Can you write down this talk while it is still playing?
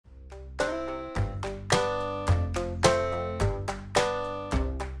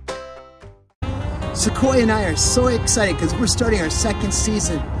Sequoia and I are so excited because we're starting our second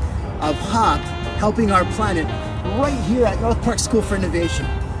season of HOP, Helping Our Planet, right here at North Park School for Innovation.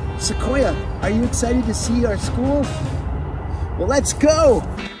 Sequoia, are you excited to see our school? Well, let's go!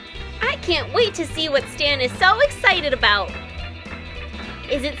 I can't wait to see what Stan is so excited about.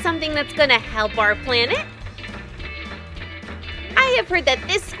 Is it something that's going to help our planet? I have heard that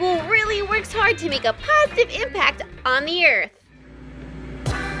this school really works hard to make a positive impact on the Earth.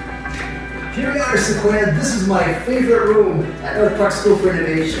 Here we are, Sequoia. This is my favorite room at North Park School for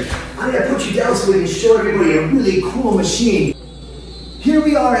Innovation. I'm going to put you down so we can show everybody a really cool machine. Here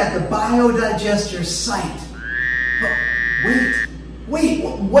we are at the biodigester site. But wait,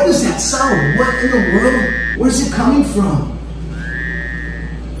 what is that sound? What in the world? Where's it coming from?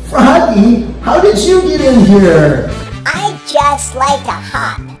 Froggy, how did you get in here? I just like to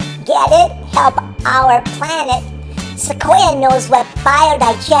hop. Get it? Help our planet. Sequoia knows what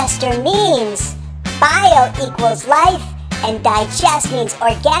biodigester means. Bio equals life, and digest means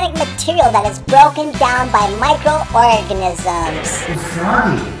organic material that is broken down by microorganisms. Well,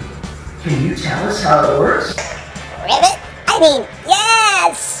 Froggy, can you tell us how it works? Ribbit? I mean,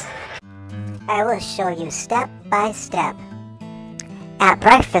 yes! I will show you step by step. At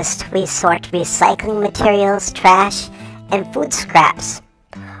breakfast, we sort recycling materials, trash, and food scraps.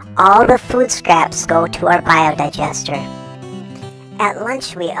 All the food scraps go to our biodigester. At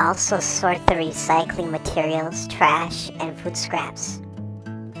lunch, we also sort the recycling materials, trash, and food scraps.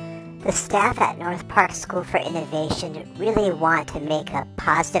 The staff at North Park School for Innovation really want to make a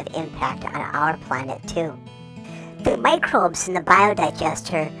positive impact on our planet too. The microbes in the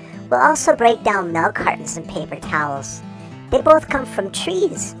biodigester will also break down milk cartons and paper towels. They both come from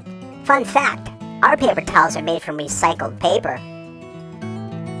trees. Fun fact, our paper towels are made from recycled paper.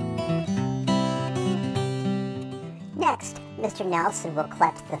 Next, Mr. Nelson will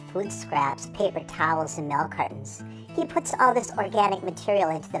collect the food scraps, paper towels, and milk cartons. He puts all this organic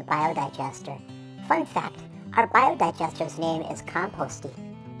material into the biodigester. Fun fact, our biodigester's name is Composting.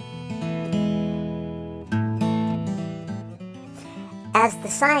 As the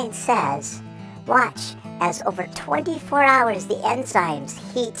sign says, watch as over 24 hours the enzymes,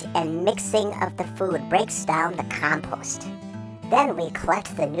 heat, and mixing of the food breaks down the compost. Then we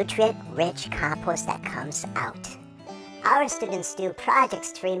collect the nutrient-rich compost that comes out. Our students do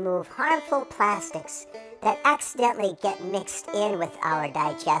projects to remove harmful plastics that accidentally get mixed in with our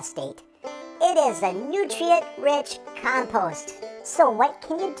digestate. It is a nutrient-rich compost. So what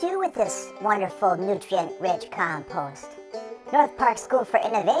can you do with this wonderful nutrient-rich compost? North Park School for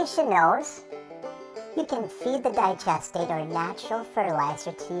Innovation knows. You can feed the digestate or natural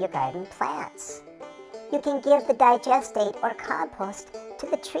fertilizer to your garden plants. You can give the digestate or compost to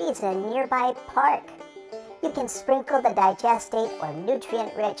the trees in a nearby park. You can sprinkle the digestate or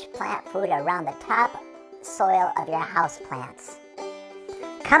nutrient-rich plant food around the top soil of your houseplants.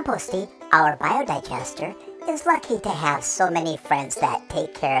 Composting, our biodigester, is lucky to have so many friends that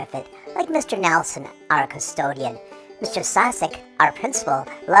take care of it, like Mr. Nelson, our custodian. Mr. Sosik, our principal,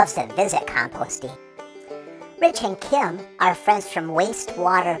 loves to visit Composting. Rich and Kim, our friends from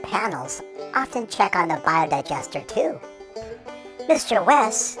wastewater panels, often check on the biodigester too. Mr.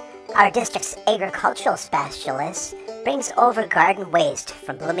 West, our district's agricultural specialist, brings over garden waste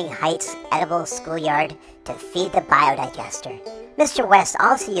from Blooming Heights Edible Schoolyard to feed the biodigester. Mr. West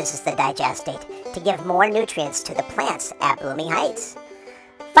also uses the digestate to give more nutrients to the plants at Blooming Heights.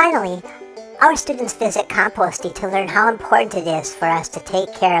 Finally, our students visit Composting to learn how important it is for us to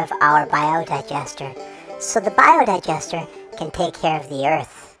take care of our biodigester, so the biodigester can take care of the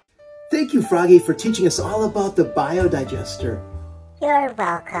Earth. Thank you, Froggy, for teaching us all about the biodigester. You're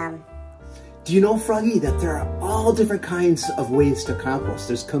welcome. Do you know, Froggy, that there are all different kinds of ways to compost?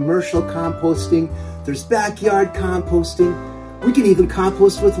 There's commercial composting, there's backyard composting. We can even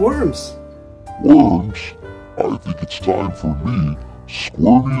compost with worms. Worms? I think it's time for me,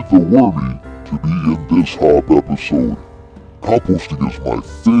 Squirmy the Wormy, to be in this HOP episode. Composting is my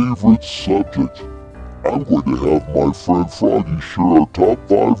favorite subject. I'm going to have my friend Froggy share our top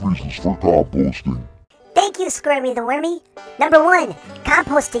 5 reasons for composting. Thank you, Squirmy the Wormy. Number 1,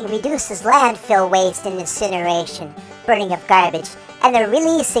 composting reduces landfill waste and incineration, burning of garbage, and the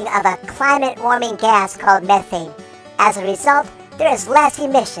releasing of a climate-warming gas called methane. As a result, there is less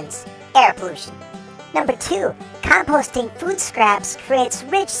emissions, air pollution. Number 2, composting food scraps creates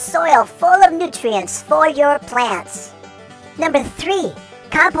rich soil full of nutrients for your plants. Number 3,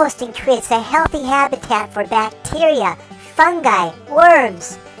 composting creates a healthy habitat for bacteria, fungi,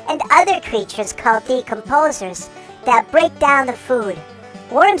 worms, and other creatures called decomposers that break down the food.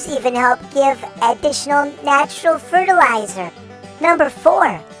 Worms even help give additional natural fertilizer. Number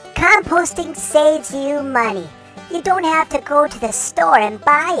 4, Composting saves you money. You don't have to go to the store and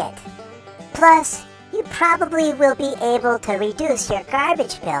buy it. Plus, you probably will be able to reduce your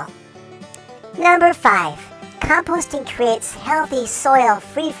garbage bill. Number 5. Composting creates healthy soil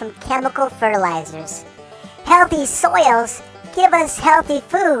free from chemical fertilizers. Healthy soils give us healthy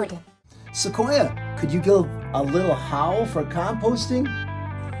food. Sequoia, could you give a little howl for composting?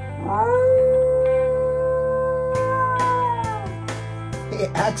 Hey,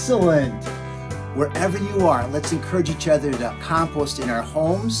 excellent. Wherever you are, let's encourage each other to compost in our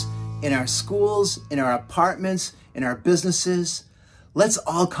homes, in our schools, in our apartments, in our businesses. Let's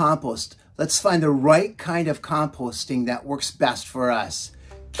all compost. Let's find the right kind of composting that works best for us.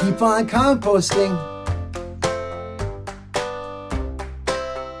 Keep on composting.